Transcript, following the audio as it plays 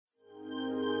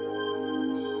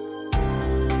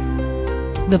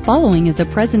The following is a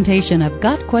presentation of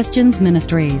Got Questions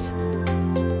Ministries.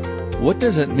 What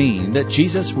does it mean that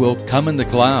Jesus will come in the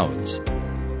clouds?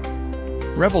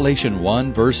 Revelation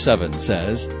 1 verse 7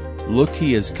 says, "Look,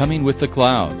 he is coming with the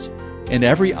clouds, and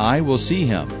every eye will see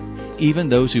him, even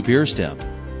those who pierced him,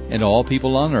 and all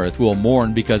people on earth will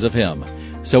mourn because of him.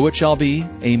 So it shall be.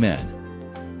 Amen."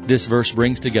 This verse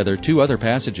brings together two other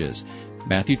passages,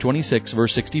 Matthew 26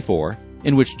 verse 64,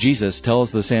 in which Jesus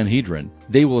tells the Sanhedrin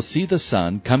they will see the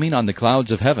Son coming on the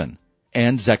clouds of heaven,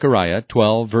 and Zechariah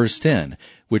 12 verse 10,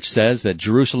 which says that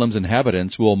Jerusalem's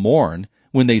inhabitants will mourn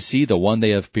when they see the one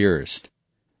they have pierced.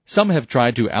 Some have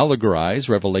tried to allegorize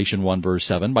Revelation 1 verse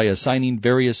 7 by assigning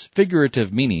various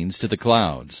figurative meanings to the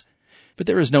clouds. But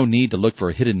there is no need to look for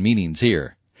hidden meanings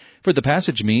here, for the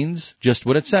passage means just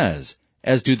what it says,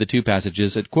 as do the two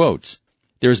passages it quotes.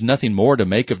 There is nothing more to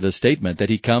make of the statement that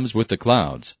he comes with the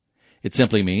clouds. It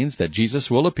simply means that Jesus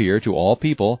will appear to all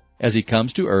people as he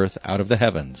comes to earth out of the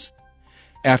heavens.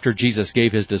 After Jesus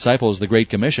gave his disciples the Great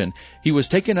Commission, he was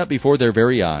taken up before their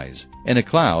very eyes, and a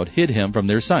cloud hid him from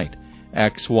their sight.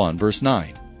 Acts 1 verse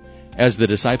 9. As the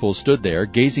disciples stood there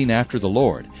gazing after the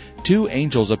Lord, two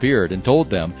angels appeared and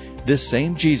told them, "This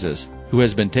same Jesus, who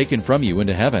has been taken from you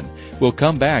into heaven, will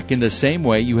come back in the same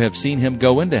way you have seen him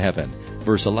go into heaven."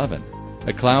 Verse 11.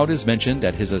 A cloud is mentioned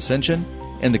at his ascension,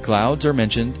 and the clouds are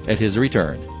mentioned at his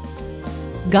return.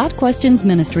 Got Questions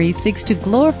Ministry seeks to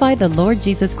glorify the Lord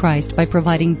Jesus Christ by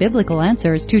providing biblical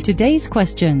answers to today's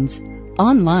questions.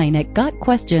 Online at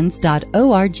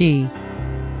GotQuestions.org.